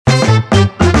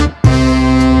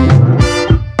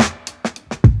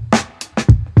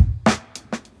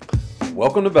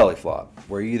Welcome to Belly Flop,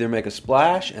 where you either make a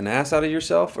splash, an ass out of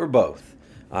yourself, or both.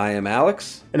 I am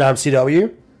Alex. And I'm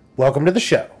CW. Welcome to the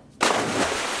show.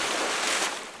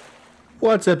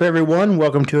 What's up, everyone?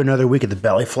 Welcome to another week of the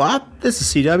Belly Flop. This is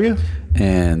CW.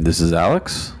 And this is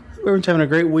Alex. Everyone's having a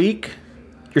great week.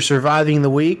 You're surviving the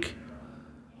week.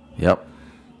 Yep.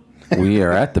 We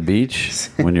are at the beach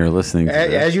when you're listening to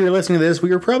this. As you were listening to this, we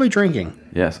were probably drinking.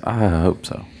 Yes, I hope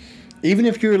so. Even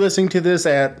if you were listening to this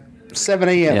at 7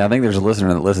 a.m. Yeah, I think there's a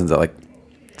listener that listens at like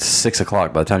 6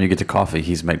 o'clock. By the time you get to coffee,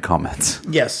 he's made comments.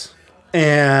 Yes.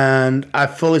 And I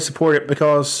fully support it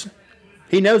because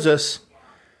he knows us.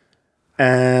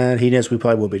 And he knows we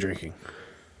probably will be drinking.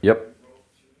 Yep.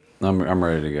 I'm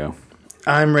ready to go.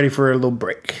 I'm ready for a little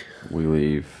break. We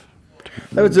leave.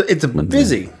 It's a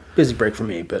busy break for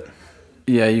me, but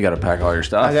Yeah, you got to pack all your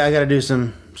stuff. I got to do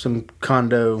some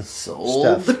condo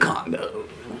stuff. the condo.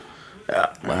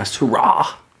 Last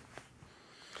hurrah.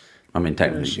 I mean,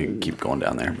 technically, you can keep going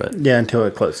down there, but Yeah, until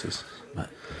it closes.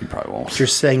 you probably won't. You're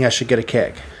saying I should get a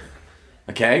keg.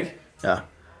 A keg? Yeah.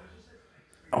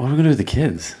 What are we going to do with the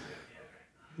kids?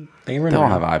 They They all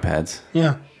have iPads.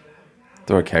 Yeah.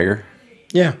 Throw a kegger.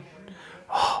 Yeah.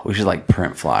 We should like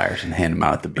print flyers and hand them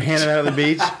out at the beach. Hand it out at the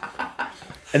beach.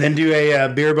 And then do a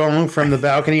beer bong from the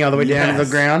balcony all the way down to the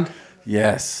Yes. ground.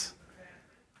 Yes.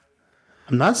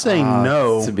 I'm not saying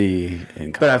no, To be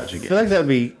in but I college again. feel like that would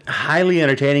be highly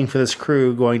entertaining for this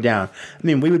crew going down. I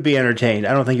mean, we would be entertained.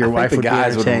 I don't think your I wife think would the be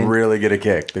guys would entertained. really get a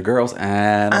kick. The girls,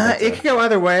 and It could go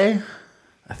either way.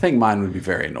 I think mine would be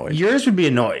very annoyed. Yours would be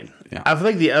annoyed. Yeah. I feel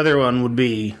like the other one would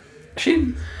be...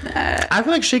 She, I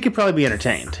feel like she could probably be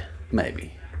entertained.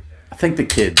 maybe. I think the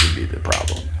kids would be the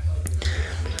problem.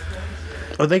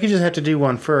 Or they could just have to do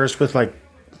one first with, like,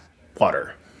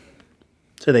 water.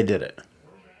 So they did it.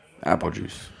 Apple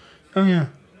juice. Oh, yeah.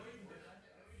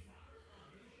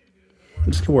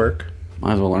 This could work.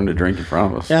 Might as well learn to drink in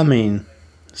front of us. I mean,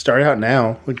 start out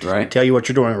now. We can Right. tell you what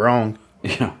you're doing wrong.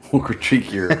 Yeah, we'll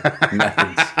critique your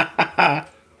methods. I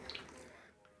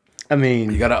You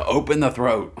mean, gotta open the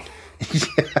throat.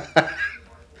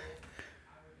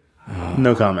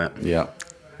 no comment. Yeah.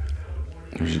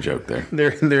 There's a joke there.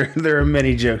 There are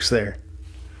many jokes there.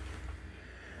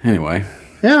 Anyway.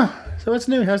 Yeah. So what's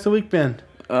new? How's the week been?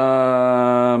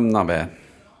 Not bad.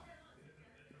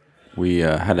 We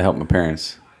had to help my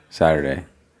parents Saturday,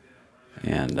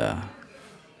 and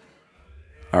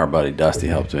our buddy Dusty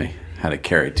helped me. Had to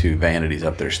carry 2 vanities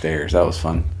up their stairs. That was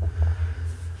fun.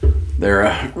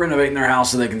 They're renovating their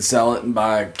house so they can sell it and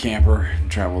buy a camper and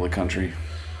travel the country.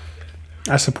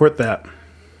 I support that.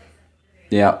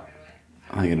 Yeah,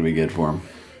 I think it'll be good for them.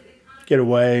 Get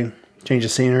away, change the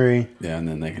scenery. Yeah, and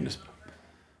then they can just.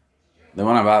 They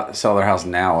want to about sell their house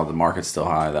now while the market's still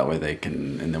high. That way they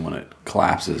can, and then when it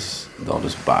collapses, they'll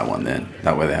just buy one then.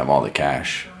 That way they have all the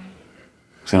cash.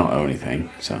 Because they don't owe anything,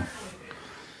 so.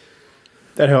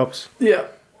 That helps. Yeah.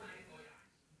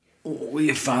 We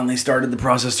have finally started the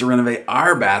process to renovate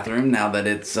our bathroom now that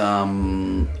it's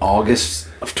August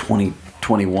of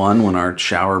 2021 when our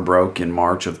shower broke in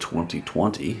March of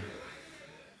 2020.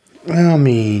 I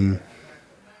mean,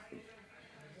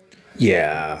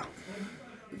 yeah.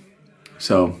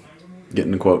 So,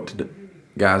 getting a quote.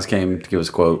 Guys came to give us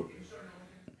a quote.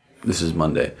 This is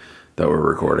Monday that we're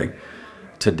recording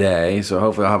today. So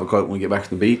hopefully I'll have a quote when we get back to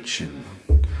the beach and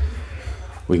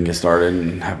we can get started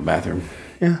and have a bathroom.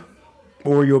 Yeah.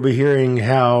 Or you'll be hearing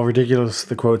how ridiculous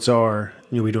the quotes are.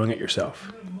 And you'll be doing it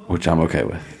yourself. Which I'm okay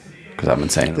with. Because I've been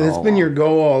saying it It's all been along. your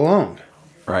goal all along.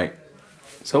 Right.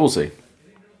 So we'll see.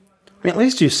 I mean, at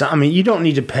least do something. I mean, you don't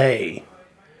need to pay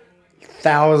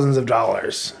thousands of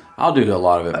dollars. I'll do a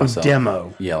lot of it myself.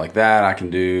 Demo. Yeah, like that I can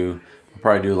do. I'll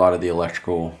probably do a lot of the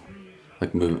electrical.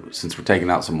 Like move, since we're taking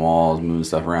out some walls, moving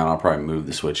stuff around, I'll probably move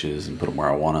the switches and put them where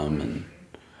I want them. And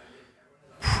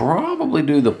probably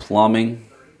do the plumbing.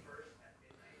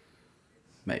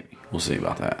 Maybe. We'll see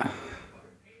about that.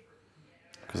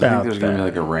 Because I think there's going to be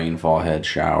like a rainfall head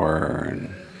shower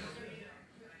and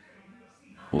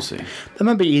we'll see. That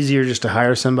might be easier just to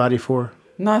hire somebody for.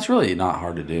 No, it's really not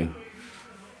hard to do.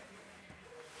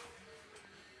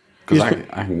 Because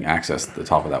I can access the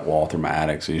top of that wall through my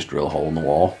attic, so you just drill a hole in the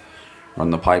wall, run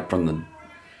the pipe from the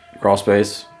crawl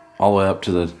space all the way up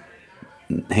to the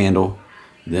handle,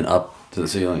 then up to the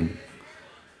ceiling.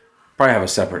 Probably have a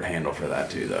separate handle for that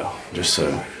too, though, just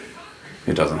so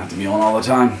it doesn't have to be on all the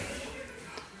time.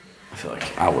 I feel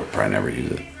like I would probably never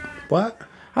use it. What?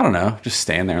 I don't know, just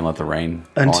stand there and let the rain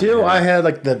fall on Until your I head. had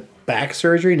like the back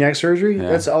surgery, neck surgery,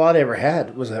 that's all I ever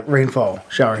had was a rainfall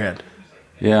shower head.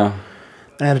 Yeah.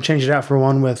 I had to change it out for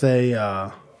one with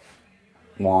a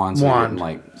wand, so you wand. can,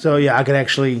 like, So yeah, I could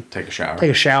actually take a shower.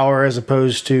 take a shower as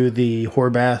opposed to the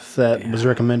whore bath that was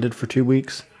recommended for 2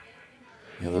 weeks.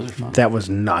 Yeah, those are fun. That was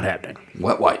not happening.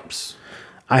 Wet wipes.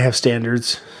 I have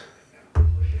standards.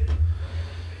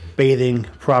 Bathing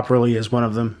properly is one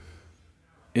of them.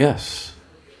 Yes,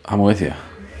 I'm with you.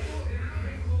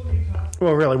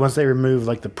 Well, really, once they remove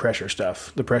like the pressure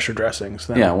stuff, the pressure dressings.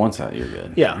 Then, Yeah, once that, you're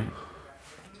good. Yeah.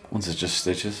 Once it's just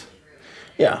stitches.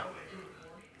 Yeah.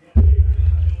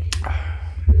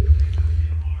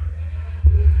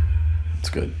 It's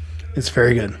good. It's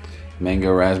very good.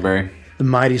 Mango raspberry. The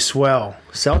Mighty Swell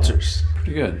seltzers.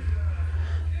 Pretty good.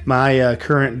 My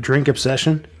current drink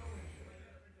obsession.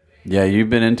 Yeah, you've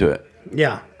been into it.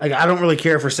 Yeah. Like, I don't really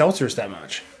care for seltzers that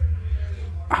much.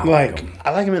 I Like, 'em.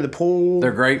 I like them in the pool.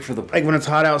 They're great for the. Like when it's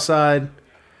hot outside.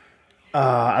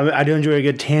 I do enjoy a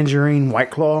good tangerine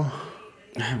White Claw.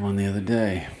 I had one the other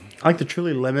day. I like the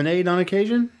Truly lemonade on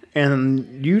occasion,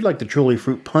 and you like the Truly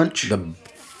fruit punch. The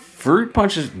fruit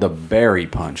punch is the berry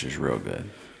punch is real good.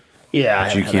 Yeah,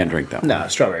 But you can't drink that one. No,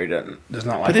 strawberry does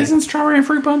not like But it. isn't strawberry and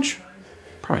fruit punch?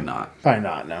 Probably not. Probably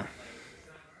not. No.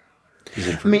 Is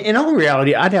it I mean, in all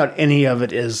reality, I doubt any of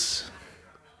it is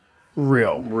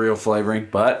real. real flavoring?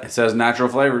 But it says natural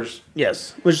flavors.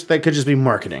 Yes, which that could just be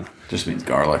marketing. Just means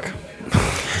garlic.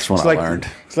 That's what It's I like learned.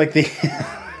 It's like the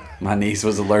My niece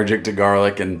was allergic to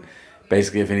garlic, and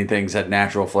basically, if anything said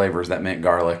natural flavors, that meant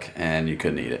garlic, and you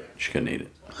couldn't eat it. She couldn't eat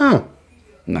it. oh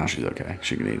Now she's okay.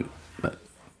 She can eat it. But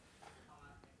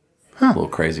a little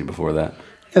crazy before that.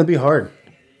 it'll be hard.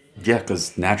 Yeah,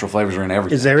 because natural flavors are in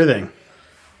everything. It's everything,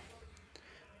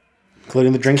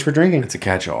 including the drinks we're drinking. It's a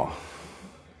catch-all.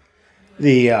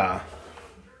 The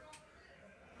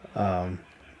I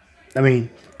mean,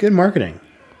 good marketing,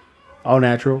 all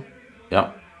natural,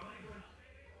 Yep.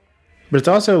 but it's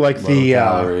also like Low the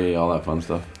calorie, all that fun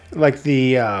stuff. I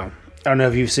don't know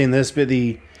if you've seen this, but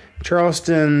the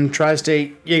Charleston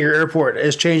Tri-State Jaeger Airport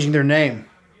is changing their name.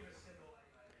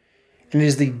 And it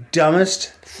is the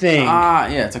dumbest thing.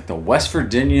 Yeah, it's like the West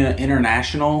Virginia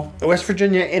International The West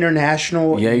Virginia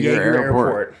International Jaeger Jaeger Airport.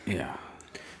 Airport. Yeah.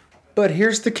 But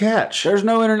here's the catch. There's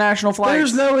no international flights.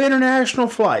 There's no international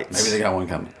flights. Maybe they got one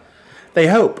coming. They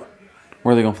hope.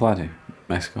 Where are they going to fly to?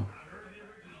 Mexico?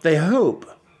 They hope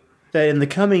that in the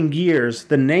coming years,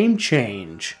 the name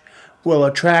change will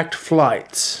attract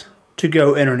flights to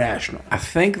go international. I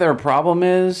think their problem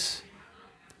is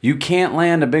you can't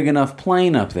land a big enough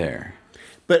plane up there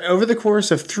But over the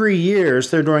course of 3 years,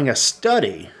 they're doing a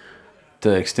study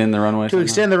to extend the runway. to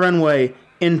extend the runway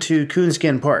into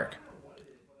Coonskin Park.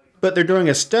 But they're doing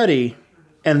a study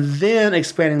and then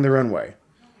expanding the runway.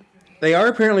 They are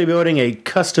apparently building a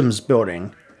customs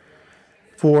building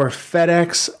for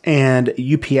FedEx and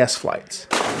UPS flights.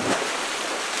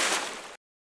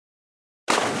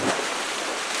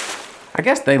 I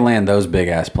guess they land those big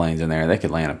ass planes in there. They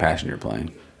could land a passenger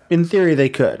plane. In theory, they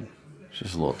could. It's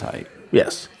just a little tight.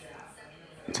 Yes.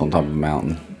 It's on top of a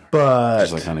mountain, But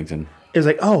just like Huntington. it's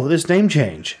like, oh, this name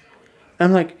change.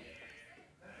 I'm like,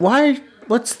 why?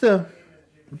 What's the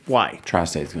why?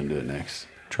 Tri-State's going to do it next.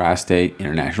 Tri-State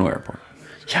International Airport.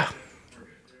 Yeah,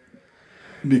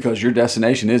 Because your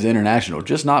destination is international,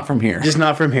 just not from here. just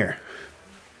not from here.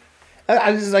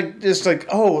 I just like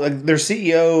oh, like their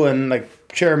CEO and like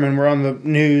chairman were on the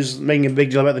news making a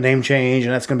big deal about the name change,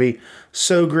 and that's going to be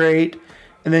so great.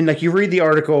 And then like you read the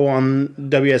article on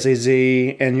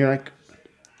WSAZ, and you're like,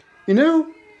 you know,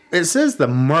 it says the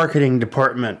marketing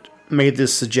department made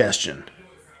this suggestion.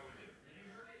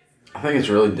 I think it's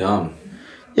really dumb.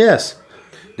 Yes.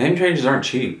 Name changes aren't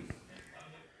cheap.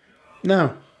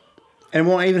 No. And it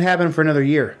won't even happen for another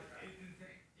year.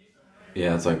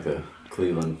 Yeah, it's like the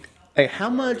Cleveland. Like, how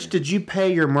much did you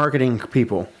pay your marketing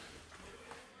people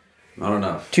Not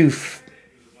enough. to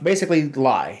basically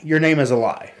lie? Your name is a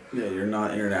lie. Yeah, you're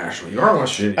not international. You are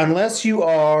West Virginia. Unless you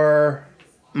are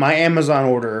my Amazon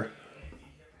order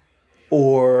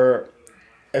or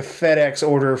a FedEx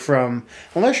order from...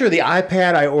 Unless you're the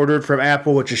iPad I ordered from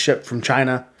Apple, which is shipped from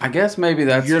China. I guess maybe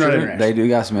that's You're not true. international. They do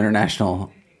got some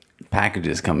international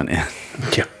packages coming in.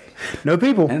 Yeah. No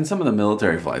people. And some of the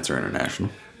military flights are international,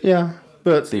 Yeah.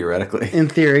 But theoretically. in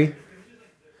theory.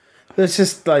 But it's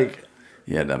just like...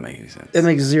 Yeah, it doesn't make any sense. It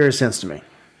makes zero sense to me.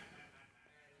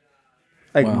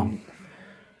 Like, Well,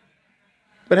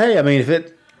 but hey, I mean, if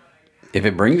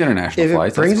it brings international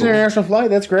flights, brings that's an cool. international flight,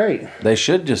 that's great. They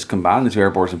should just combine the two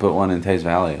airports and put one in Taze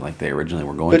Valley like they originally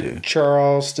were going But to.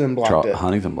 Charleston blocked it.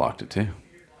 Huntington blocked it too.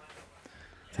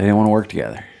 They didn't want to work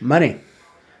together. Money.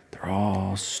 They're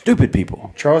all stupid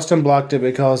people. Charleston blocked it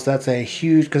because that's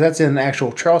in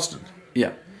actual Charleston.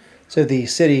 Yeah. So the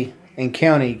city and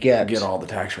county get Get all the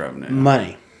tax revenue.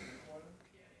 money.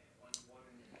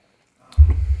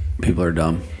 People are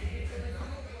dumb.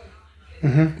 We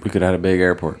could have had a big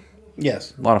airport.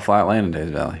 Yes. A lot of flat land in Days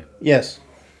Valley. Yes.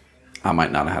 I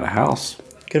might not have had a house.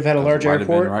 Could have had a large Might have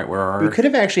been airport. right where our We could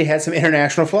have actually had some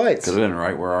international flights. could have been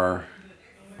right where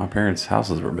my parents'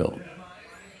 houses were built.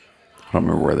 I don't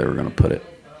remember where they were going to put it.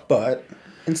 But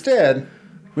instead,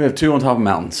 We have two on top of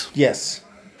mountains. yes.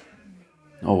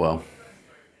 Oh well.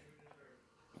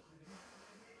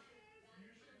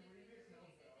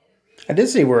 I did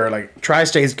see where like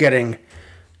Tri-State's getting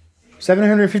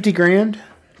 $750,000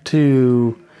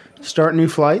 to start new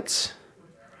flights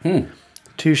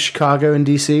to Chicago and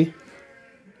DC.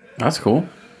 That's cool.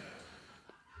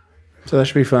 So that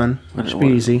should be fun. That should be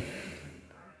what- easy.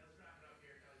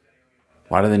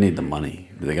 Why do they need the money?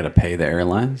 Do they got to pay the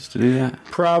airlines to do that?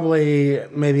 Probably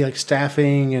maybe like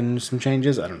staffing and some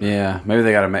changes. I don't know. Yeah, maybe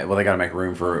they got to make. Well, they got to make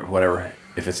room for whatever.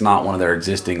 If it's not one of their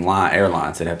existing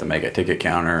airlines, they'd have to make a ticket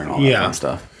counter and all that Yeah. fun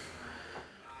stuff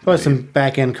Probably some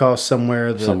back end costs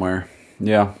somewhere. That, somewhere.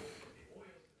 Yeah,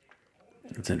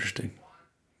 that's interesting.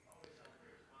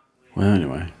 Well,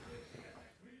 anyway,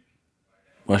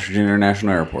 West Virginia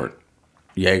International Airport,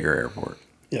 Yeager Airport.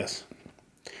 Yes.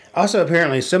 Also,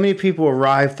 apparently, so many people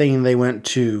arrived thinking they went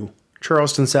to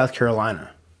Charleston, South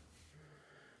Carolina.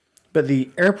 But the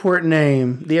airport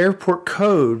name, the airport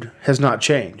code has not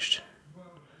changed.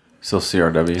 Still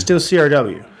CRW. Still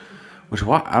CRW. Which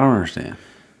why I don't understand.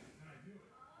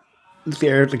 The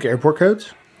airport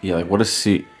codes? Yeah, like what is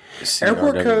CRW?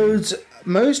 Airport codes,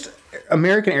 most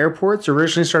American airports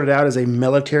originally started out as a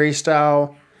military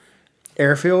style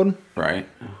airfield. Right.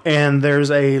 And there's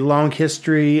a long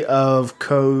history of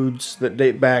codes that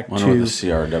date back I wonder what the to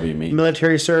CRW means.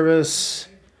 military service.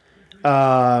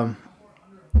 Like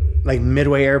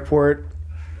Midway Airport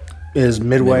is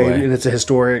Midway, Midway. and it's a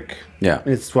historic. Yeah.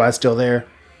 It's why it's still there.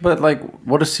 But like,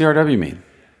 what does CRW mean?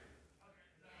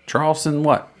 Charleston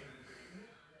what?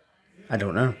 I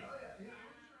don't know.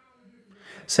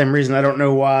 Same reason I don't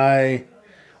know why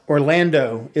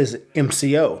Orlando is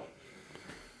MCO.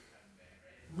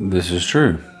 This is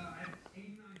true.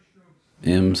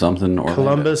 M something or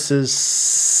Columbus is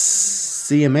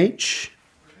CMH.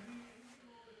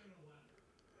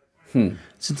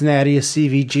 Cincinnati is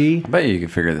CVG. I bet you can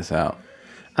figure this out.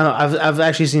 I don't know, I've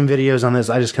actually seen videos on this.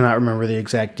 I just cannot remember the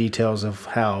exact details of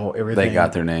how everything. They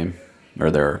got their name or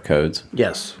their codes.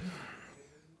 Yes.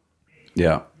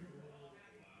 Yeah.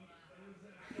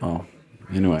 Oh,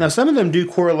 anyway. Now some of them do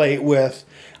correlate with.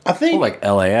 I think Well, like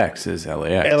LAX is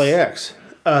LAX. LAX,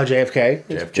 JFK,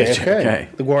 is JFK 's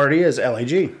JFK. LaGuardia is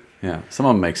LAG. Yeah, some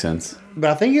of them make sense.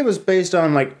 But I think it was based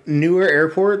on like newer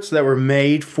airports that were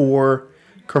made for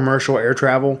commercial air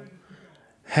travel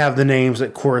have the names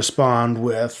that correspond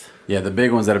with. Yeah, the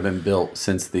big ones that have been built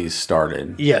since these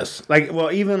started. Yes, like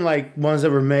well, even like ones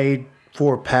that were made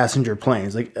for passenger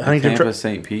planes, like Huntington, Tampa,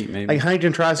 St. Pete, maybe. like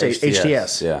Huntington Tri-State,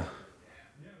 HTS. Yeah.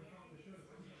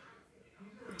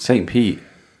 St. Pete.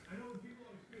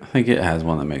 I think it has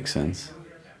one that makes sense.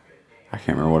 I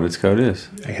can't remember what its code is.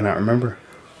 I cannot remember.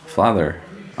 Fly there.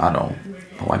 I don't.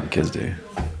 My wife and kids do.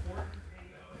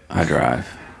 I drive.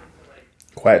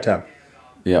 Quiet time.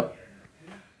 Yep.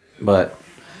 But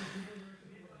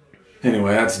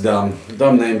anyway, that's dumb.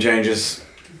 Dumb name changes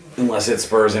unless it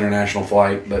spurs international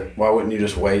flight. But why wouldn't you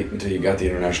just wait until you got the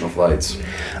international flights?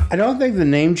 I don't think the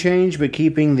name change, but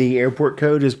keeping the airport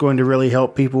code is going to really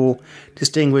help people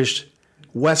distinguish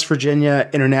West Virginia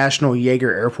International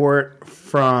Yeager Airport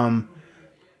from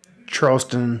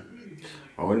Charleston.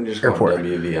 Why wouldn't you just call Airport.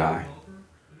 it WVI?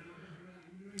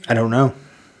 I don't know.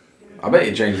 I bet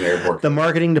you changing the airport. The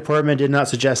marketing department did not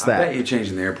suggest I bet that. you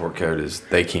changing the airport code is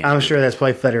they can't. I'm sure that's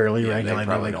probably federally They regulated,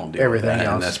 probably like don't do everything that, and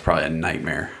else. that's probably a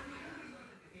nightmare.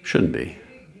 Shouldn't be,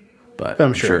 but I'm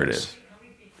I'm sure sure it it is. is.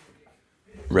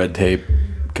 Red tape,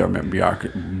 government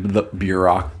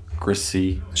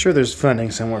bureaucracy. Sure, there's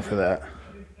funding somewhere for that.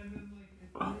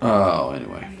 Oh,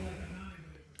 anyway.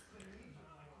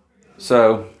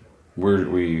 So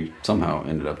we somehow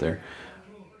ended up there.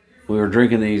 We were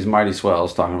drinking these Mighty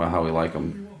Swells, talking about how we like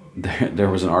them. There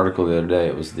was an article the other day.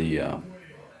 It was the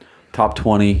top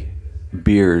 20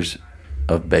 beers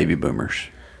of baby boomers.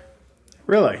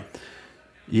 Really?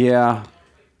 Yeah,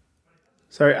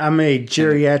 Sorry, I'm a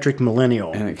geriatric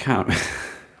millennial. and it kind of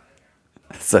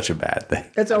it's such a bad thing.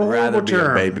 It's a I'd rather horrible be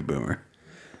term. a baby boomer.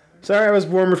 Sorry, I was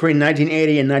born between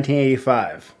 1980 and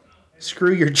 1985.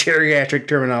 Screw your geriatric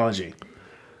terminology.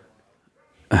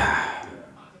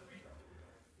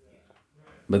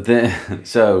 But then,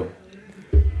 so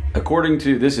according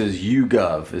to this is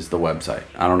YouGov is the website.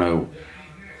 I don't know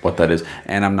what that is,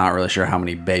 and I'm not really sure how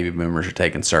many baby boomers are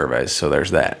taking surveys. So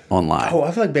there's that online. Oh,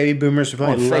 I feel like baby boomers would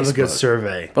probably love a good Facebook.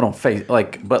 survey. But on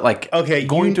Okay,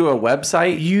 going to a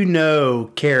website. You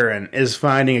know, Karen is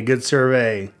finding a good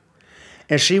survey,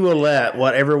 and she will let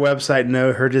whatever website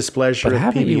know her displeasure But with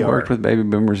haven't PBR. you worked with baby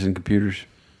boomers and computers?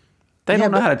 They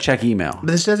don't know how to check email.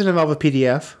 But this doesn't involve a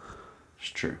PDF. It's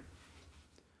true.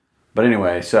 But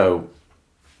anyway, so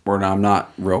I'm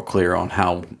not real clear on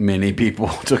how many people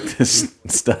took this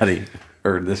study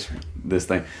or this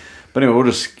thing. But anyway,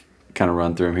 we'll just kind of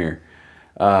run through them here.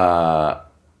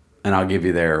 And I'll give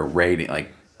you their rating,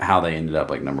 like how they ended up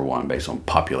like number one based on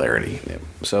popularity.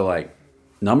 So like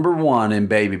number one in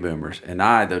baby boomers, and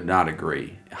I do not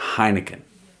agree, Heineken.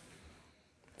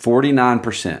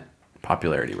 49%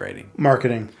 popularity rating.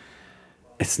 Marketing.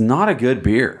 It's not a good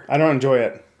beer. I don't enjoy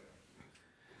it.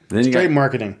 Then you Straight got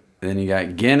marketing. Then you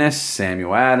got Guinness,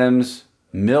 Samuel Adams,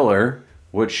 Miller,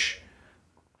 which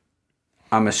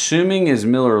I'm assuming is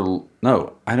Miller.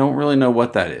 No, I don't really know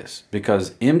what that is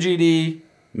because MGD,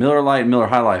 Miller Lite, and Miller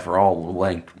High Life are all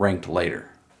ranked later.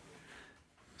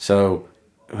 So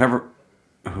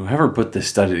whoever put this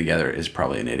study together is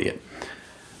probably an idiot.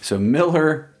 So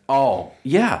Miller,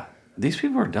 these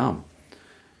people are dumb.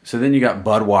 So then you got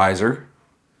Budweiser,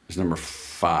 is number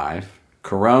 5.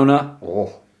 Corona,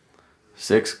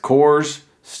 6. Coors,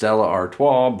 Stella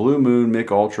Artois, Blue Moon,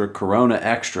 Mick Ultra, Corona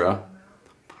Extra.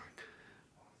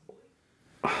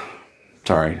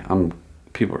 Sorry,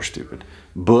 people are stupid.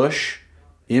 Busch,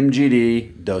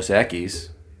 MGD, Dos Equis,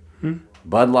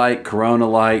 Bud Light, Corona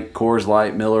Light, Coors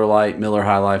Light, Miller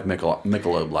High Life,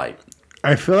 Michelob Light.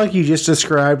 I feel like you just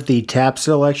described the tap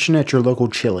selection at your local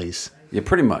Chili's. Yeah,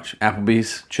 pretty much.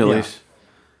 Applebee's, Chili's.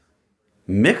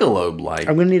 Yeah. Michelob Light.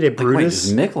 I'm going to need a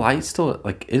Brutus. Wait, is Mick Light still,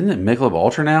 isn't it Michelob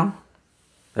Ultra now?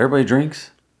 Everybody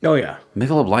drinks? Oh, yeah.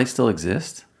 Michelob Light still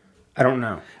exists? I don't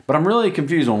know. But I'm really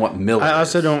confused on what Miller I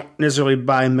also is. don't necessarily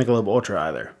buy Michelob Ultra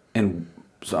either. And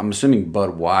so I'm assuming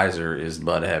Budweiser is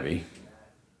Bud Heavy.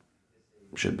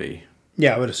 Should be.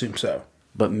 Yeah, I would assume so.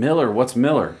 But Miller, what's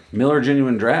Miller? Miller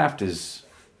Genuine Draft is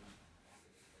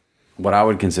what I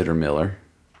would consider Miller.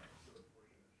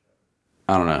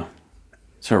 I don't know.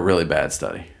 It's a really bad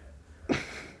study.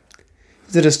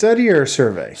 Is it a study or a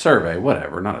survey? Survey,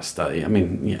 whatever, not a study. I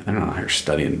mean, yeah, they're not here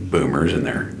studying boomers and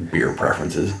their beer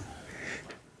preferences.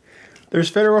 There's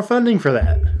federal funding for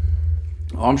that.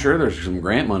 Oh, I'm sure there's some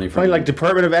grant money from Probably like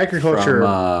Department of Agriculture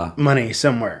from, money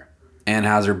somewhere.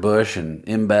 Anheuser-Busch and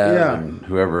InBev Yeah. and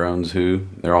whoever owns who.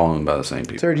 They're all owned by the same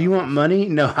people. Sir, do you want money?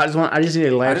 No, I just need a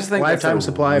think that's lifetime a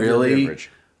supply of your really-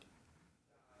 beverage.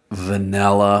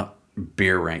 Vanilla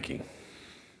beer ranking.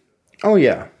 Oh,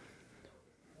 yeah.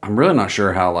 I'm really not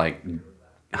sure how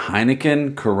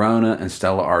Heineken, Corona, and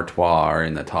Stella Artois are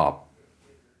in the top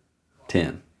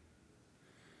 10.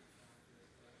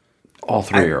 All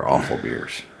three are awful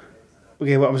beers.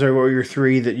 Okay, I'm sorry, what were your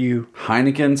 3 that you...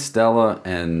 Heineken, Stella,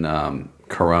 and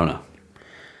Corona.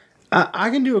 I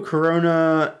can do a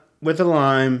Corona with a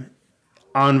lime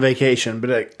on vacation,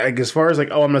 but as far as I'm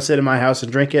going to sit in my house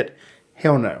and drink it,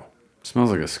 hell no.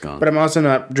 Smells like a skunk. But I'm also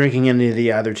not drinking any of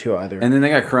the other 2 either. And then they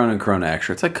got Corona and Corona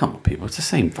Extra. It's like, come on, people. It's the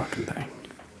same fucking thing.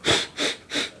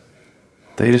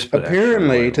 They just put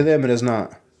Apparently, extra to them, it is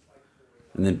not.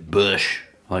 And then Bush.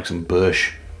 I like some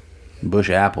Bush.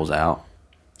 Bush apples out.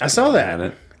 I saw that.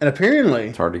 Had it. And apparently,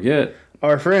 It's hard to get.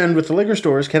 our friend with the liquor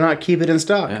stores cannot keep it in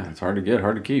stock. Yeah, it's hard to get,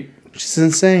 hard to keep. Which is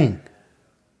insane.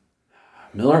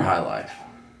 Miller High Life.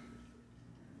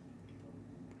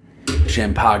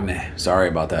 Champagne. Sorry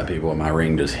about that, people. My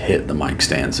ring just hit the mic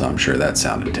stand, so I'm sure that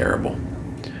sounded terrible.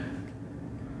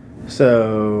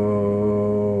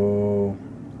 So,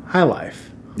 High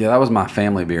Life. Yeah, that was my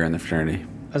family beer in the fraternity.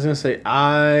 I was going to say,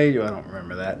 I don't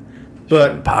remember that.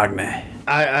 But Champagne.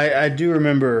 I do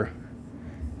remember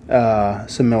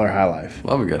some Miller High Life.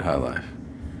 Love a good High Life.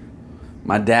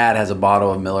 My dad has a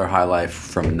bottle of Miller High Life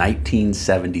from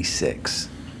 1976.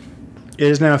 It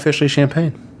is now officially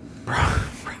champagne.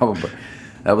 Probably.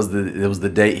 It was the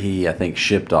date he, I think,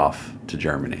 shipped off to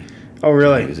Germany. Oh, He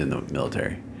really? was in the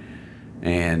military,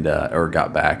 and or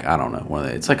got back. I don't know.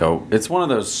 It's one of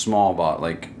those small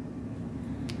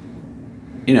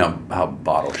you know how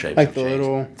bottle shapes. Like have the changed.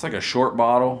 little- It's like a short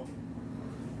bottle.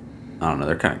 I don't know.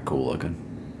 They're kind of cool looking.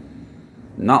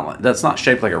 That's not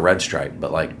shaped like a red stripe,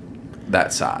 but like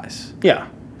that size. Yeah.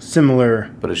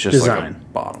 Similar But it's just like a design.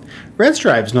 bottle. Red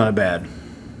Stripe's not bad.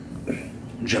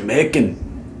 Jamaican.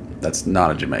 That's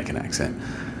not a Jamaican accent.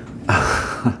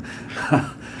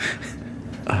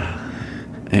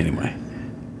 Anyway,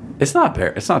 it's not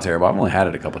terrible. I've only had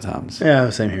it a couple times. Yeah,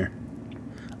 same here.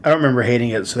 I don't remember hating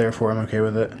it, so therefore I'm okay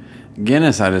with it.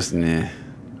 Guinness, I just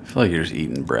I feel like you're just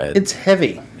eating bread. It's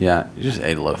heavy. Yeah, you just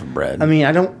ate a loaf of bread. I mean,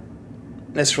 I don't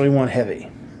necessarily want heavy.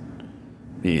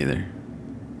 Me either.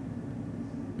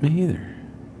 Me either.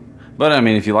 But, I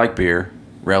mean, if you like beer,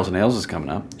 Rails and Ales is coming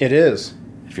up. It is.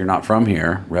 If you're not from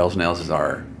here, Rails and Ales is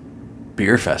our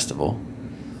beer festival.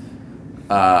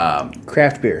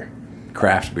 Craft beer.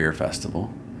 Craft beer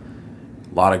festival.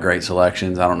 A lot of great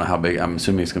selections. I don't know how big. I'm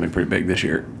assuming it's going to be pretty big this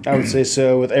year. I would say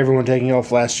so, with everyone taking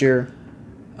off last year.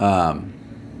 Yeah,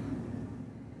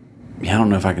 I don't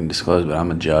know if I can disclose, but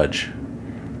I'm a judge.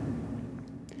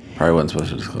 Probably wasn't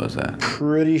supposed to disclose that.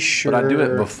 Pretty sure. But I do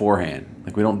it beforehand.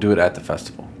 Like, we don't do it at the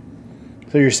festival.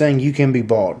 So you're saying you can be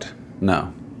bought?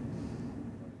 No.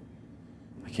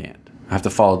 I can't. I have to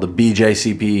follow the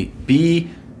BJCP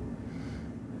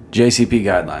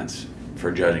guidelines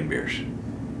for judging beers.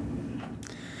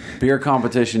 Beer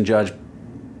competition judge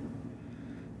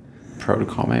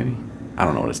protocol, maybe? I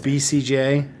don't know what it's.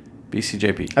 BCJ?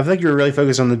 BCJP. I feel like you were really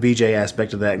focused on the BJ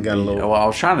aspect of that and got a little... Well, I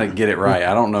was trying to get it right.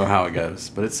 I don't know how it goes,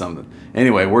 but it's something.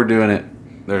 Anyway, we're doing it.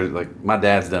 There's like my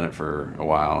dad's done it for a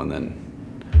while, and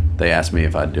then they asked me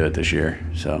if I'd do it this year.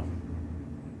 So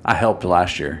I helped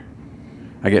last year.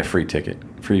 I get free ticket,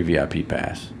 free VIP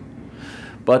pass.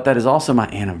 But that is also my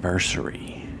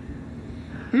anniversary.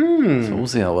 So we'll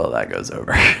see how well that goes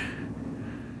over.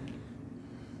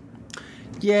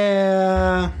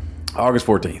 Yeah. August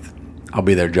 14th. I'll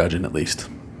be there judging at least.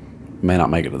 May not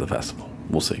make it to the festival.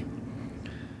 We'll see.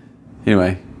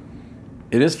 Anyway,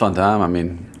 it is fun time. I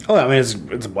mean... Oh, I mean, it's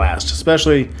a blast.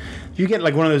 Especially if you get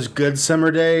like one of those good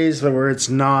summer days where it's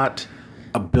not...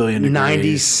 A billion degrees.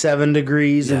 97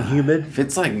 degrees and humid. If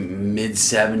it's like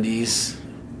mid-70s...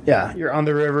 Yeah, you're on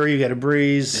the river, you get a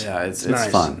breeze. Yeah, it's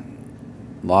nice. fun.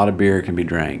 A lot of beer can be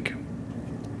drank.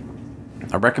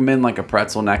 I recommend like a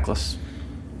pretzel necklace.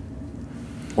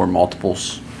 Or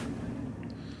multiples.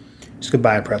 Just go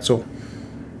buy a pretzel.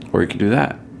 Or you can do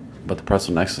that. But the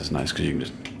pretzel necklace is nice because you can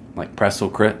just... Like pretzel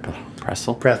crisps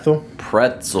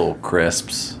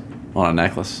on a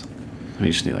necklace. I mean,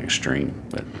 you just need like a string.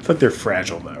 But I feel like they're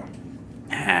fragile, though.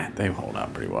 they hold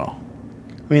out pretty well.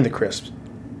 I mean, the crisps.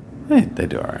 They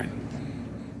do all right.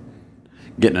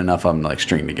 Getting enough of them to like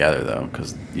string together though,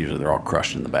 because usually they're all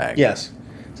crushed in the bag. Yes.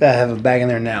 So I have a bag in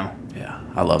there now. Yeah,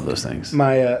 I love those things.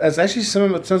 That's actually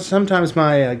sometimes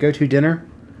my go-to dinner.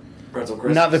 Pretzel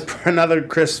crisps. Not the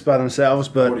crisps by themselves,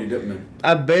 but What are you dipping in?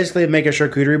 I basically make a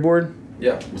charcuterie board,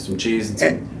 Yeah, with some cheese and some.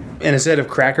 and instead of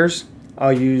crackers,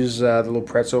 I'll use the little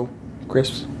pretzel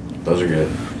crisps. Those are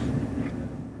good.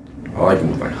 I like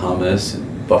them with like hummus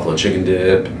and buffalo chicken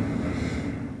dip.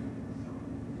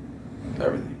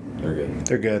 Everything. They're good.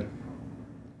 They're good.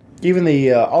 Even the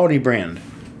Aldi brand,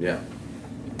 Yeah.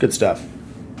 good stuff.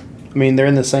 I mean, they're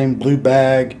in the same blue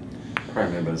bag,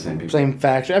 Probably made by the same people. same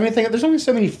factory. I mean, there's only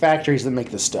so many factories that make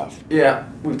this stuff. Yeah,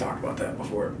 we've talked about that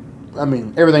before. I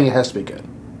mean, everything has to be good.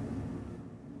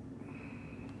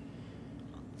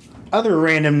 Other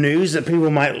random news that people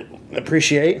might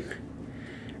appreciate.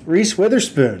 Reese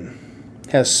Witherspoon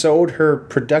has sold her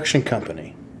production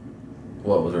company.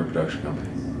 What was her production company?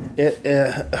 It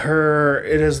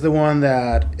is the one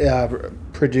that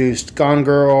produced Gone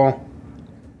Girl.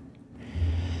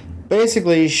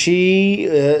 Basically, she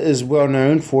is well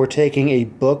known for taking a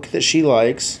book that she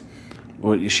likes.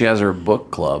 Well, she has her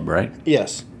book club, right?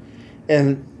 Yes.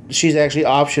 And she's actually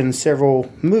optioned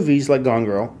several movies like Gone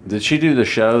Girl. Did she do the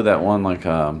show that won like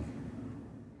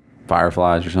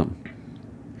Fireflies or something?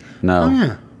 No. Oh,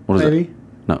 yeah. What is Maybe. it?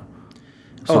 No.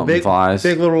 Something Flies.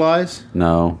 Big Little Lies?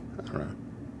 No. I don't know.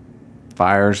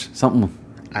 Fires. Something.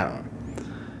 I don't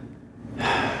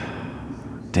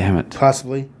know. Damn it.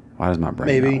 Possibly. Why does my brain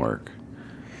Maybe. not work?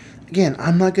 Again,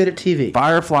 I'm not good at TV.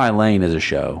 Firefly Lane is a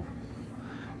show.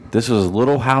 This was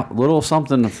little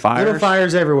something fires. Little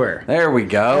fires everywhere. There we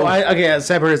go.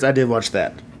 Separate. I did watch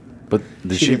that. But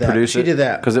did She she did that. produce it? She did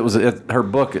that. Because it was her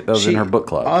book. That was in her book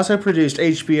club. Also produced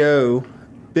HBO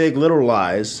Big Little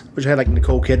Lies, which had like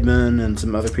Nicole Kidman and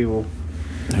some other people.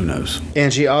 Who knows?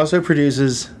 And she also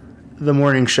produces The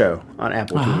Morning Show on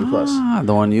Apple TV Plus,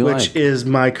 The one you which like. is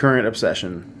my current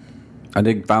obsession. I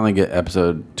did finally get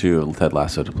episode 2 of Ted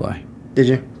Lasso to play. Did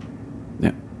you?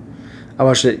 Yeah. I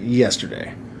watched it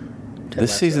yesterday.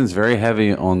 This season's very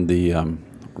heavy on the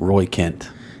Roy Kent.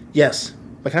 Yes,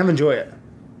 I kind of enjoy it.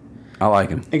 I like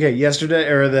him. Okay, yesterday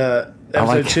or the I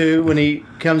like episode 2 when he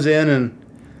comes in and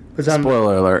puts on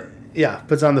Spoiler alert.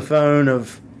 puts on the phone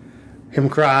of him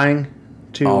crying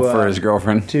to For his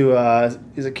girlfriend.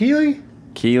 is it Keely?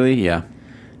 Keely, yeah.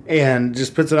 And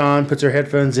just puts it on, puts her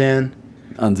headphones in.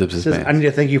 Unzips his Says, pants. I need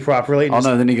to thank you properly. Oh,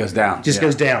 no, then he goes down. Just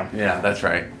goes down. Yeah, that's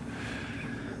right.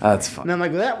 That's fun. And I'm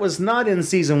like, that was not in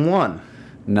season 1.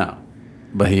 No.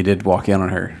 But he did walk in on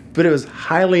her. But it was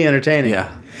highly entertaining.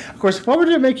 Yeah. Of course, what would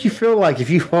it make you feel like if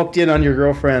you walked in on your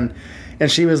girlfriend and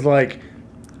she was like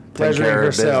Take pleasuring care of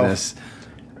herself business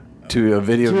to a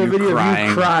video, to a of, you video crying. of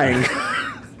you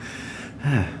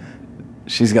crying?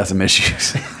 She's got some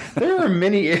issues. There are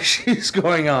many issues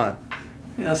going on.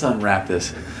 Yeah, let's unwrap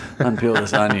this. Unpeel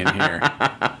this onion here.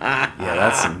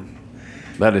 Yeah,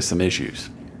 that is some issues.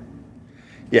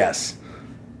 Yes.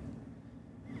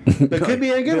 But could be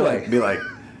in a good way. Be like,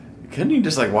 couldn't you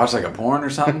just like watch like a porn or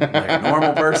something? Like a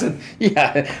normal person?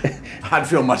 Yeah. I'd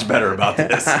feel much better about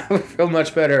this. I would feel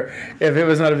much better if it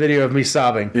was not a video of me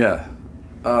sobbing. Yeah.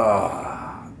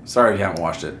 Sorry if you haven't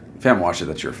watched it. If you haven't watched it,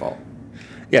 that's your fault.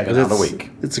 Yeah, Been out of the week.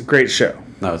 It's a great show.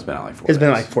 No, it's been out like 4 days. It's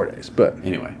been like 4 days, but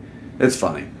Anyway, it's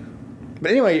funny.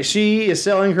 anyway, she is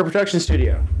selling her production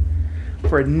studio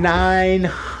for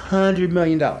 $900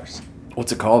 million.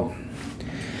 What's it called?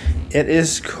 It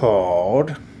is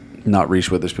called. Not Reese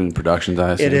Witherspoon Productions,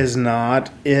 I assume. It is not.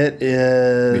 It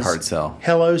is. Be hard sell.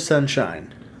 Hello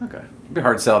Sunshine. Okay. It'd be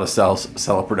hard sell to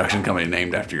sell a production company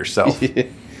named after yourself.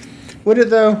 Would it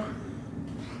though?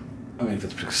 I mean, if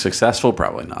it's successful,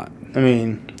 probably not. I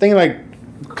mean, think like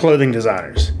clothing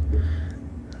designers,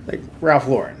 like Ralph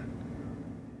Lauren.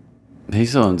 He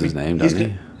still owns his name,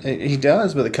 doesn't he? He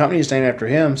does, but the company is named after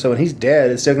him. So when he's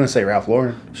dead, it's still going to say Ralph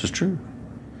Lauren. This is true.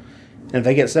 And if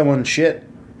they get someone shit,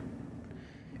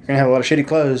 you're going to have a lot of shitty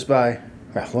clothes by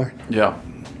Ralph Lauren. Yeah.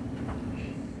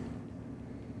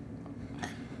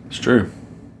 It's true.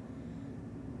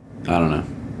 I don't know.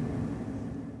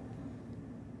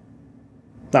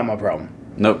 Not my problem.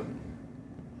 Nope.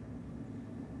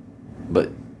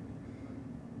 But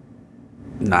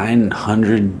 $900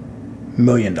 $1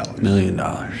 million. million.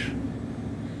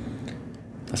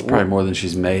 That's probably more than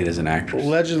she's made as an actress.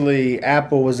 Allegedly,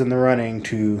 Apple was in the running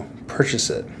to purchase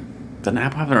it. Doesn't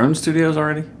Apple have their own studios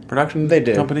already? Production They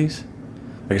do. companies?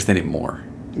 I guess they need more.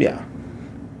 Yeah.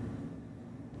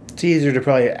 It's easier to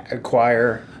probably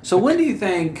acquire. So when do you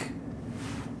think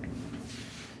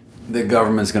the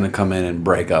government's going to come in and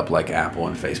break up like Apple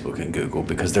and Facebook and Google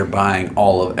because they're buying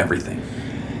all of everything?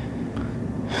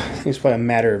 I think it's probably a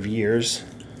matter of years.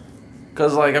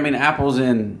 Because, like, I mean, Apple's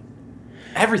in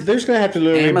everything. There's going to have to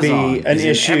literally Amazon be an is in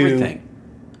issue. everything.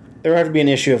 There will have to be an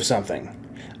issue of something.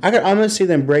 I'm going to see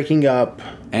them breaking up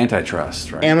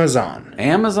Antitrust, right? Amazon.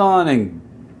 Amazon and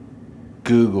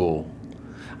Google.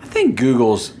 I think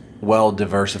Google's well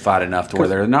diversified enough to where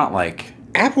they're not like...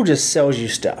 Apple just sells you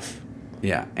stuff.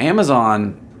 Yeah.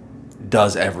 Amazon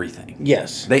does everything.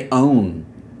 Yes. They own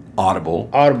Audible.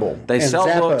 They and sell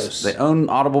Zappos. books. They own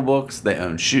Audible books. They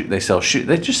own They sell shoe.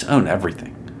 They just own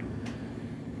everything.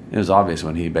 It was obvious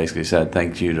when he basically said,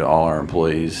 "Thank you to all our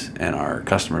employees and our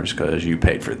customers because you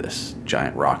paid for this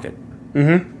giant rocket,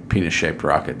 penis-shaped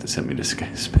rocket that sent me to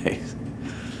space."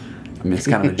 I mean, it's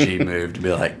kind of a G move to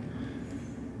be like,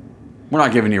 "We're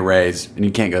not giving you a raise, and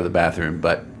you can't go to the bathroom,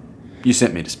 but you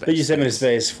sent me to space." But you sent me to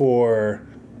space for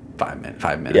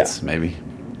 5 minutes, maybe.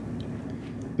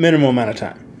 Minimal amount of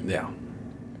time. Yeah.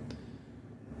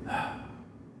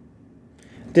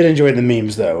 Did enjoy the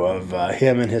memes though of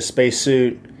him in his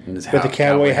spacesuit with the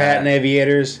cowboy hat and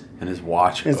aviators. And his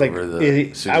watch It's over like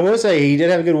the suit. I will say he did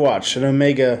have a good watch, an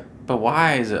Omega But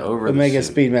why is it over Omega the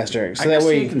suit? Speedmaster. So I that guess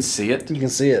way you can see it you can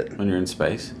see it. when you're in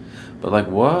space. But like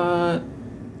what?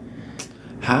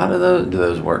 How do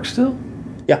those work still?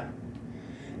 Yeah.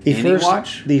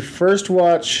 The first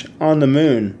watch on the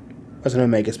moon was an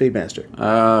Omega Speedmaster.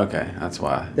 Oh, okay. That's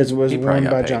why. It was he probably worn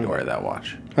got by paid John to wear Glenn. that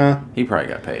watch. Huh? He probably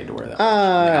got paid to wear that watch.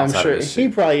 I'm Outside of sure his he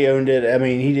suit. probably owned it. I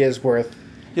mean, he is worth.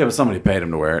 Yeah, but somebody paid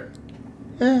him to wear it.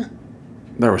 Eh.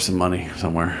 There was some money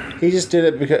somewhere. He just did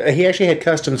it because he actually had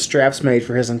custom straps made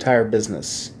for his entire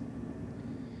business.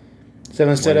 So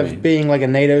instead What do you of mean? being like a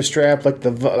NATO strap, like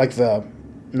the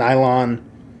nylon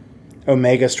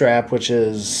Omega strap, which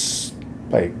is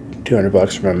like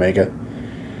 $200 from Omega,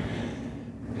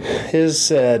 his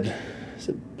said, is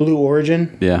it Blue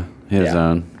Origin? Yeah, his Yeah.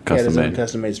 own He had custom his own made.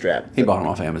 custom made strap. He bought them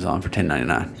off Amazon for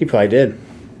 $10.99. He probably did.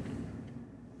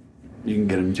 You can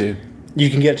get them too. You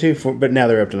can get two, but now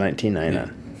they're up to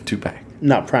 $19.99. 2-pack.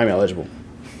 Not Prime eligible.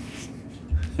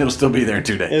 It'll still be there in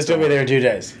 2 days. It'll still be there in 2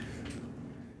 days.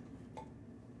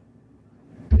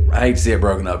 I hate to see it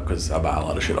broken up because I buy a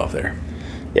lot of shit off there.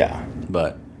 Yeah.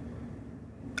 But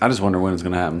I just wonder when it's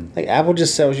going to happen. Like Apple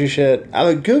just sells you shit.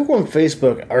 Google and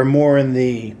Facebook are more in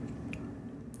the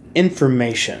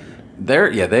information. They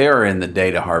are in the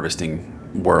data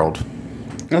harvesting world.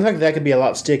 I think that could be a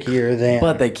lot stickier than.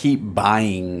 But they keep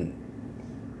buying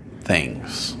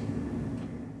things.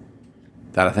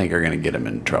 that I think are going to get them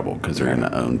in trouble because they're going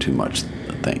to own too much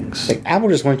things. Like Apple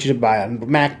just wants you to buy a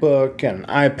MacBook and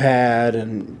an iPad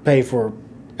and pay for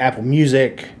Apple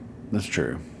Music. That's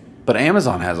true. But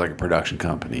Amazon has like a production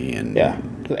company and Yeah.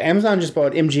 Amazon just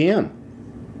bought MGM.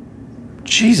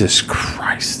 Jesus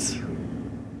Christ.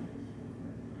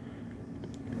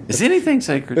 Is anything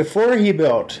sacred? Before he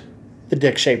built the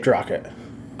dick-shaped rocket.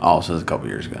 Oh, so it's a couple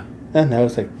years ago. And that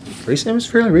was like recent. It was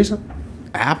fairly recent.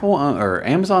 Apple or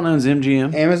Amazon owns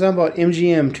MGM. Amazon bought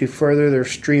MGM to further their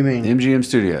streaming. MGM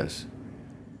Studios.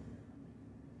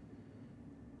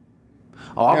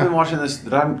 Oh, I've Yeah. been watching this.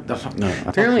 No. I talked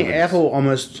Apparently, about this. Apple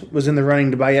almost was in the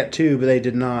running to buy it too, but they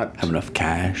did not. Have enough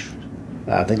cash.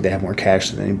 I think they have more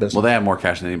cash than any business. Well, they have more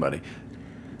cash than anybody.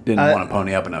 Didn't want to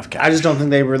pony up enough cash. I just don't think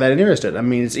they were that interested. I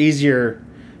mean, it's easier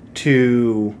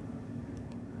to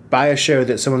buy a show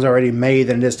that someone's already made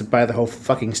than it is to buy the whole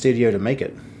fucking studio to make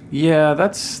it. Yeah,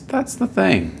 that's the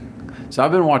thing. So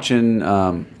I've been watching.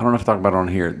 I don't know if I talk about it on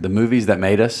here. The movies that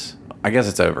made us. I guess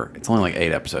it's over. It's only like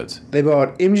 8 episodes. They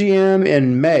bought MGM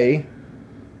in May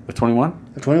With 21.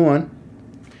 of 21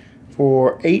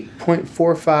 for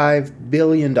 $8.45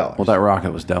 billion. Well, that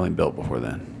rocket was definitely built before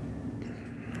then.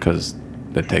 Because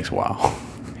it takes a while.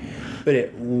 But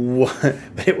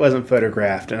it wasn't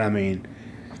photographed, and I mean,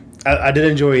 I did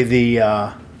enjoy the.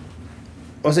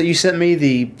 What was it you sent me?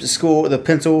 The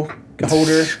pencil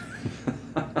holder.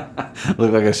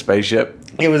 Looked like a spaceship.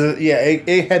 It was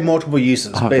it had multiple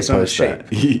uses I'll have based to on the post shape.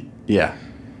 that. Yeah.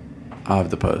 I'll have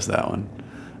to post that one.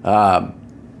 I'm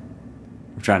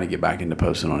trying to get back into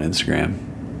posting on Instagram.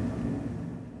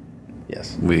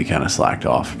 Yes, We kind of slacked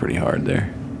off pretty hard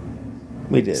there.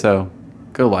 we did. So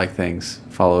go like things,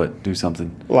 follow it, do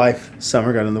something. Life,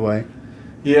 summer got in the way.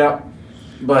 Yeah.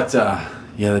 But,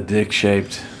 yeah, the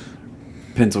dick-shaped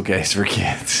pencil case for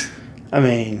kids. I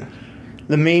mean,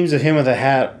 the memes of him with a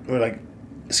hat were like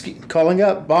calling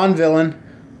up Bond villain.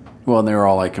 Well, and they were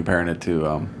all like comparing it to,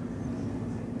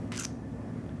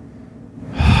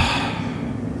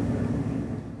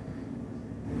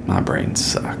 my brain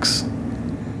sucks.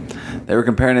 They were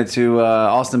comparing it to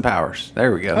Austin Powers.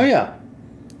 There we go. Oh yeah,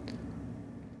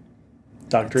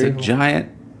 Doctor It's a Evil.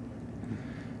 giant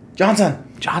Johnson.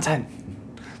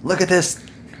 Look at this.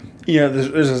 You know,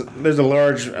 there's a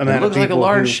large amount It of looks people like a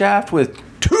large who- shaft with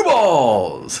 2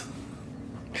 balls.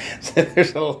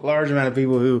 There's a large amount of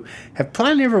people who have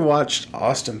probably never watched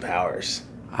Austin Powers.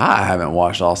 I haven't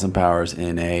watched Austin Powers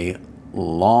in a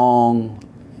long,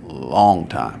 long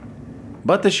time.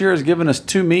 But this year has given us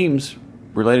 2 memes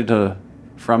related to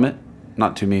from it.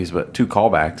 Not 2 memes, but 2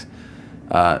 callbacks.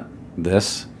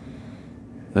 This,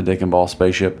 the Dick and Ball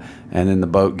spaceship, and then the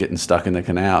boat getting stuck in the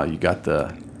canal. You got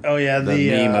the Oh yeah,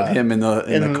 the meme of him in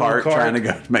the cart trying to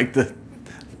go make the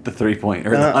 3-point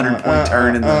or the 100-point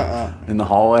turn in the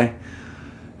hallway.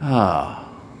 Ah,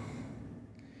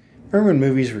 Remember when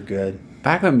movies were good?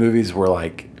 back when movies were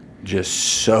like just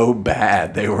so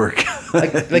bad, they were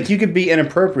Like you could be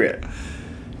inappropriate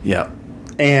Yep.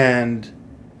 and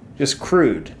just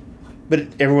crude, but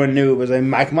everyone knew it was a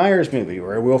Mike Myers movie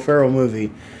or a Will Ferrell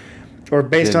movie or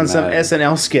based Didn't on some matter.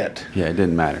 SNL skit. Yeah, it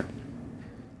didn't matter.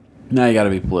 Now you got to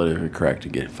be politically correct to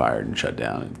get fired and shut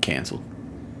down and canceled.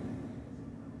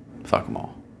 Fuck them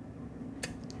all.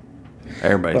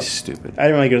 Everybody's stupid. I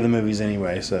didn't really go to the movies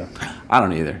anyway, so I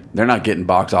don't either. They're not getting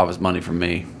box office money from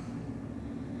me.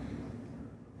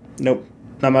 nope,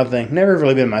 not my thing. Never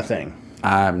really been my thing.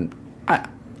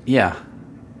 Yeah.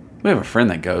 We have a friend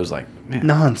that goes like, man,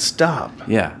 Non-stop.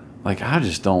 yeah, like I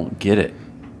just don't get it.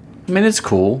 I mean, it's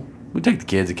cool. We take the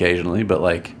kids occasionally, but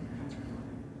like,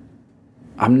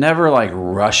 I'm never like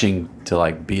rushing to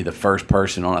like be the first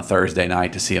person on a Thursday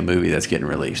night to see a movie that's getting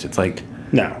released. It's like,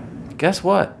 No. guess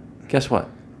what? Guess what?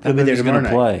 That It'll be there movie's going to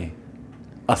tomorrow play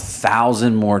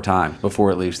 1,000 more times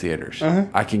before it leaves theaters.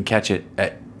 I can catch it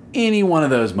at any one of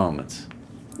those moments.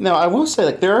 No, I will say,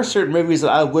 like, there are certain movies that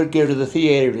I would go to the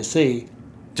theater to see.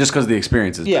 Just because the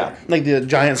experience is Yeah, like the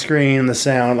giant screen and the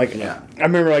sound. Like, Yeah. I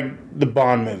remember, like, the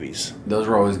Bond movies. Those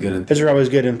were always good in Those are always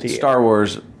good in theater. Star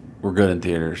Wars were good in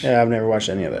theaters. Yeah, I've never watched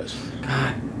any of those.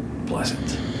 God bless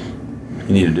it.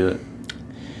 You need to do it.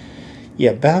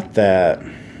 Yeah, about that,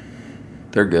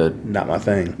 They're good. not my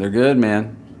thing. They're good,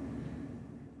 man.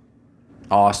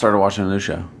 Oh, I started watching a new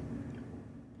show.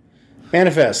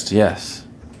 Manifest. Yes.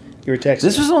 You were texting.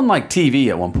 This was on like TV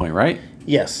at one point, right?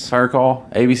 Yes. If I recall.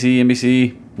 ABC,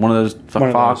 NBC, one of those, One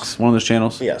of Fox, those. one of those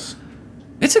channels. Yes.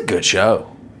 It's a good show.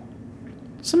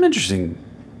 Some interesting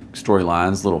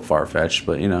storylines, a little far-fetched,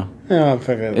 but you know. No,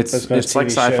 fuck it. It's That's most like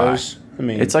TV sci-fi. shows. I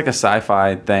mean, It's like a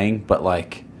sci-fi thing, but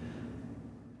like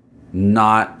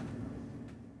not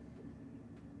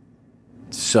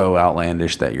so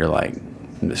outlandish that you're like,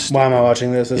 this Why am I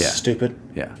watching this? This Yeah. is stupid.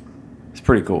 yeah, it's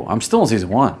pretty cool. I'm still in season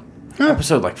 1,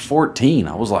 episode like 14.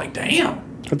 I was like, damn,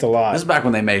 That's a lot. this is back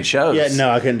when they made shows. Yeah, no,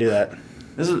 I couldn't do that.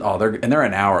 This is they're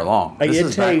an hour long. Like, This it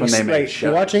is back when takes, they made like,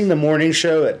 shows. watching the morning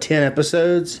show at 10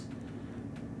 episodes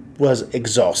was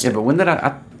exhausting. Yeah, but when did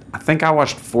I think I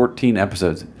watched 14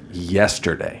 episodes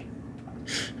yesterday.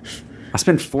 I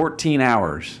spent 14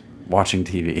 hours watching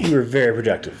TV. You were very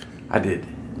productive. I did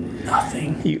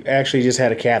nothing. You actually just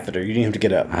had a catheter. You didn't have to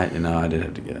get up. I did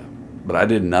have to get up, but I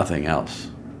did nothing else.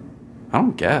 I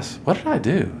don't guess. What did I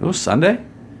do? It was Sunday.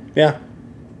 Yeah.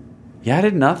 Yeah, I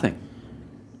did nothing.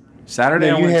 Saturday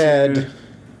No, I you went had.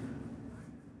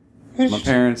 to my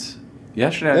parents.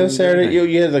 Yesterday I That was didn't do Saturday.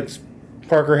 anything. You had like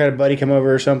Parker had a buddy come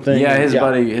over or something. Yeah,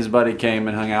 his buddy came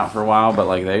and hung out for a while, but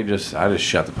like I just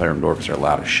shut the playroom door because they're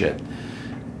loud as shit,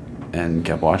 and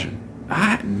kept watching.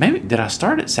 Maybe did I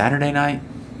start it Saturday night?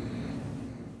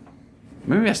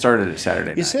 Maybe I started it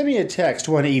Saturday You night. sent me a text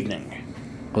one evening.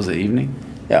 Was it evening?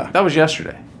 Yeah. That was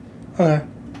yesterday. Okay.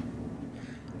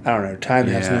 I don't know. Time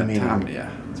has no meaning.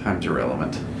 Time's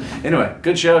irrelevant. Anyway,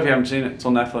 good show. If you haven't seen it, it's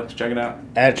on Netflix. Check it out.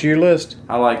 Add it to your list.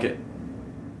 I like it.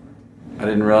 I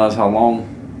didn't realize how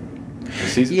long the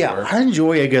seasons Yeah, were. I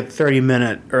enjoy a good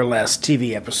 30-minute or less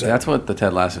TV episode. That's what the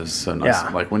Ted Lasso is so nice. Yeah.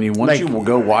 Like once Like- you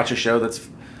go watch a show that's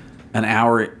an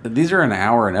hour. These are an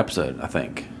hour an episode, I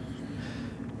think.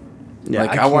 Yeah,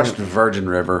 Like I watched Virgin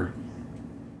River.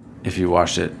 If you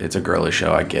watched it, it's a girly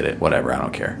show. I get it. Whatever. I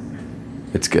don't care.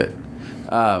 It's good.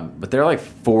 But they're like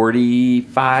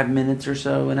 45 minutes or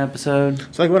so an episode.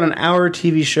 It's like what an hour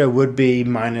TV show would be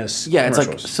minus Yeah, it's like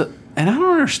commercials. so, and I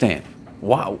don't understand.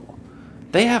 Wow,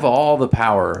 they have all the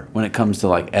power when it comes to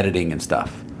like editing and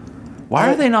stuff.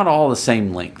 Why are they not all the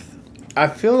same length? I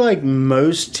feel like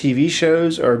most TV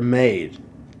shows are made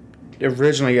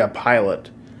originally a pilot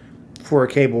for a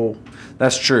cable.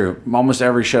 That's true. Almost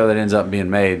every show that ends up being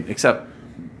made, except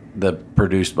the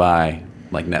produced by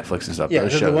like Netflix and stuff. Yeah,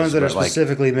 those they're the ones that are but, like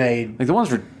specifically made. the ones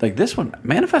for like this one.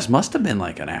 Manifest must have been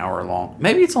like an hour long.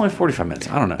 Maybe it's only 45 minutes.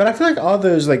 I don't know. But I feel like all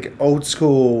those like old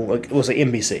school, like it was like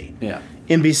NBC. Yeah.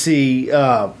 NBC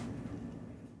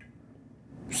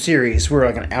series were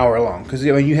like an hour long because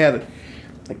I mean you have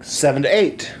like 7 to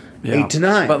 8, Yeah. 8 to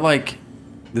 9. But like,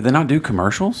 did they not do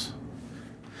commercials?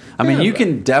 I mean, Yeah, you but-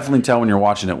 can definitely tell when you're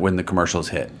watching it when the commercials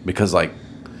hit because like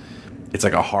it's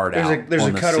like a hard out. There's on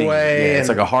a the cutaway scene. Yeah, it's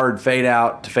and- like a hard fade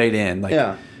out to fade in. Like,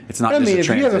 yeah, it's not. But I just mean, a if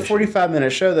you have a transition. 45-minute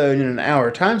show though in an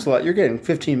hour time slot, you're getting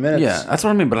 15 minutes. Yeah, that's what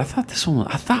I mean. But I thought this one.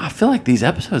 I feel like these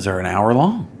episodes are an hour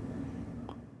long.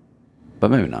 But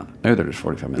maybe not. Maybe they're just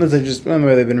 45 minutes. Maybe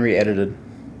they've been re-edited.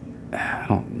 I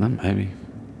don't know. Maybe.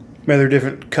 Maybe they're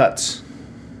different cuts.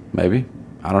 Maybe.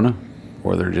 I don't know.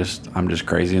 Or I'm just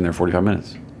crazy and they're 45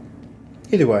 minutes.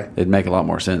 Either way, It'd make a lot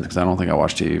more sense because I don't think I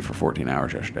watched TV for 14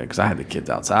 hours yesterday because I had the kids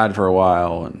outside for a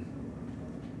while and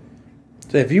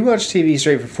so if you watch TV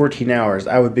straight for 14 hours,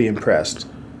 I would be impressed.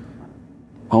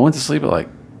 I went to sleep at like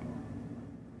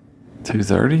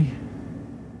 2:30,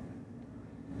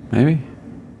 maybe.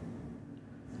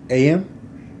 AM?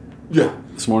 Yeah,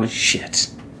 this morning. Shit.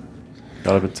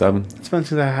 Got up at 7 It's fun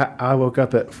because I woke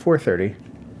up at 4:30.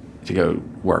 to go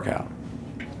work out.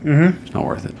 Mm-hmm. It's not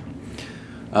worth it.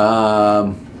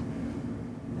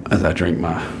 As I drink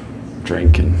my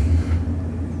drink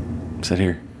and sit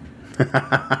here.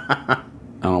 I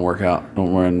don't work out.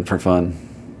 Don't run for fun.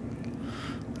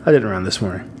 I didn't run this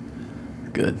morning.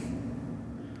 Good.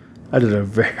 I did a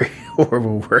very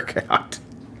horrible workout.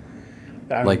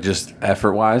 Like just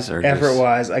effort wise or Effort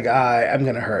wise, like I'm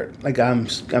gonna hurt. Like I'm.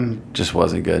 just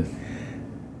wasn't good.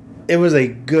 It was a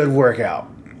good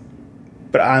workout,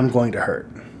 but I'm going to hurt.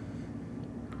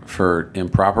 For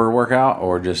improper workout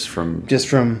or just from Just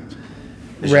from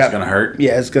it's just gonna hurt?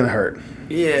 Yeah, it's gonna hurt.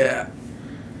 Yeah.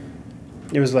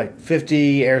 It was like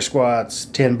 50 air squats,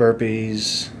 10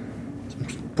 burpees,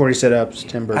 40 sit-ups,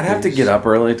 10 burpees. I'd have to get up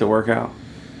early to work out.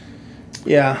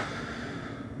 Yeah.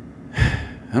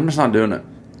 I'm just not doing it.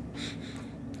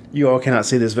 You all cannot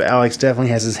see this, but Alex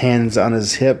definitely has his hands on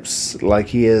his hips like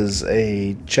he is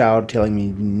a child telling me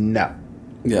no.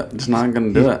 Yeah, just not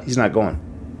gonna do it. He's not going.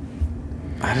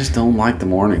 I just don't like the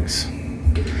mornings.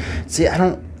 See, I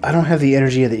don't have the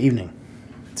energy of the evening.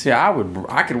 See,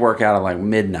 I could work out at like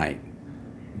midnight,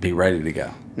 be ready to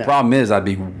go. No. Problem is, I'd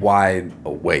be wide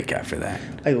awake after that.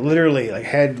 Like literally, like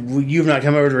had you've not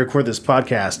come over to record this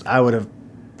podcast, I would have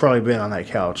probably been on that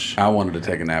couch. I wanted to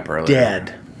take a nap earlier.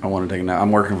 Dead. I wanted to take a nap.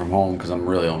 I'm working from home because I'm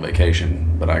really on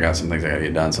vacation, but I got some things I gotta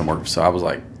get done. So I'm working. So I was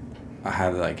like, I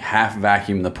had to like half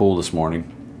vacuum the pool this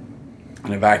morning,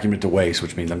 and I vacuumed it to waste,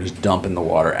 which means I'm just dumping the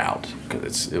water out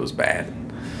because it was bad.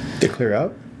 To clear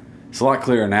out? It's a lot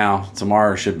clearer now.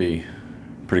 Tomorrow should be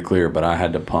pretty clear, but I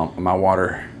had to pump. My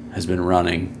water has been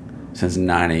running since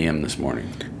 9 a.m. this morning.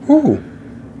 Ooh.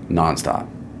 Nonstop.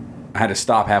 I had to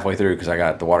stop halfway through because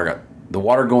the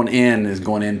water going in is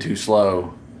going in too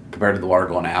slow compared to the water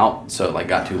going out, so it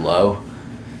got too low.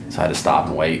 So I had to stop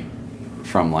and wait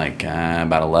from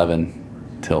about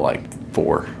 11 till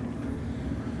 4.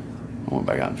 I went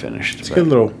back out and finished. It's a good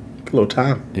little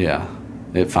time. Yeah,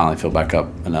 it finally filled back up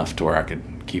enough to where I could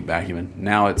keep vacuuming.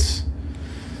 Now it's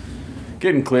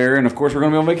getting clear, and of course we're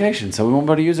going to be on vacation, so we won't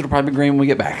be able to use it. It'll probably be green when we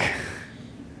get back.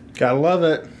 Gotta love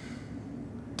it.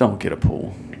 Don't get a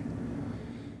pool.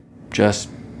 Just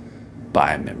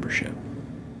buy a membership.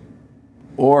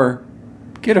 Or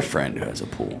get a friend who has a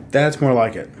pool That's more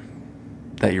like it.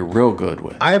 that you're real good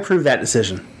with. I approve that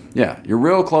decision. Yeah, you're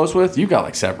real close with. You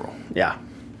got several. Yeah.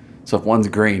 So if one's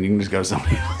green, you can just go to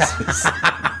somebody else's.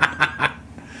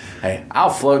 Hey, I'll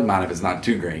float mine if it's not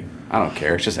too green. I don't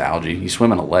care. It's just algae. You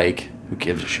swim in a lake. Who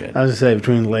gives a shit? I was gonna say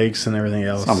between lakes and everything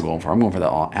else. That's what I'm going for. I'm going for the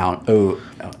Au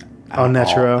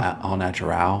natural. All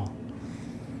natural.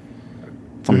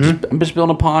 So I'm just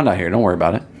building a pond out here. Don't worry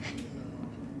about it.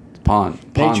 It's pond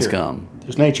Nature. scum.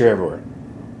 There's nature everywhere.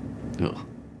 Ugh.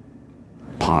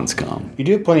 Pond scum. You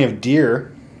do have plenty of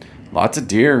deer. Lots of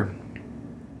deer.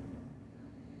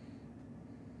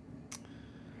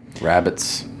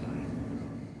 Rabbits.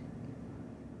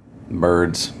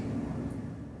 Birds.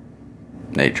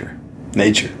 Nature.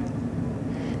 Nature.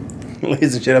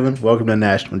 Ladies and gentlemen, welcome to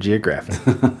National Geographic.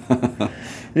 And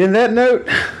in that note,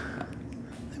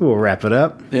 we'll wrap it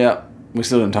up. Yeah. We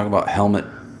still didn't talk about Helmut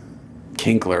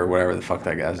Kinkler or whatever the fuck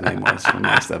that guy's name was from the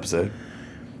last episode.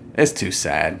 It's too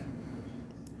sad.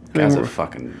 Guy's a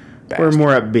fucking bastard. We're more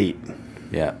upbeat.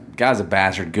 Yeah. Guy's a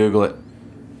bastard. Google it.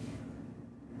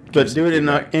 But do it in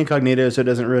incognito so it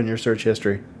doesn't ruin your search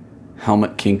history.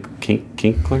 Helmut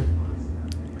Kinkler?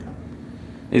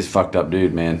 He's a fucked up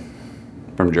dude, man.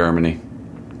 From Germany.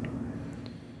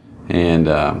 And,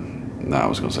 no, I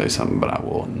was going to say something, but I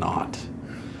will not.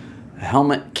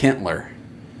 Helmut Kintler.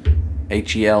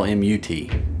 Helmut.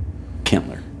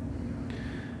 Kintler.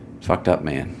 Fucked up,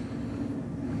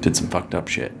 man. Did some fucked up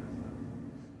shit.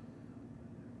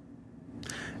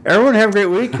 Everyone have a great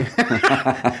week.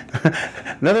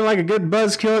 Nothing like a good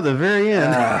buzzkill at the very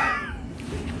end.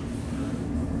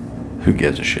 Who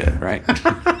gives a shit, right?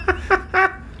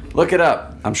 Look it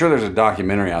up. I'm sure there's a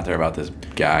documentary out there about this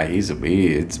guy.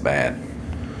 It's bad.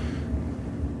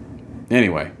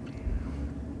 Anyway,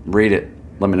 read it.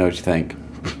 Let me know what you think.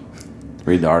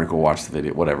 Read the article, watch the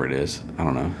video, whatever it is. I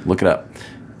don't know. Look it up.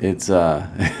 It's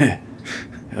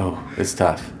it's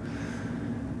tough.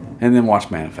 And then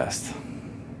watch Manifest.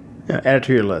 Yeah, add it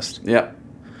to your list. Yep.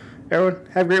 Everyone,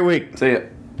 have a great week. See ya.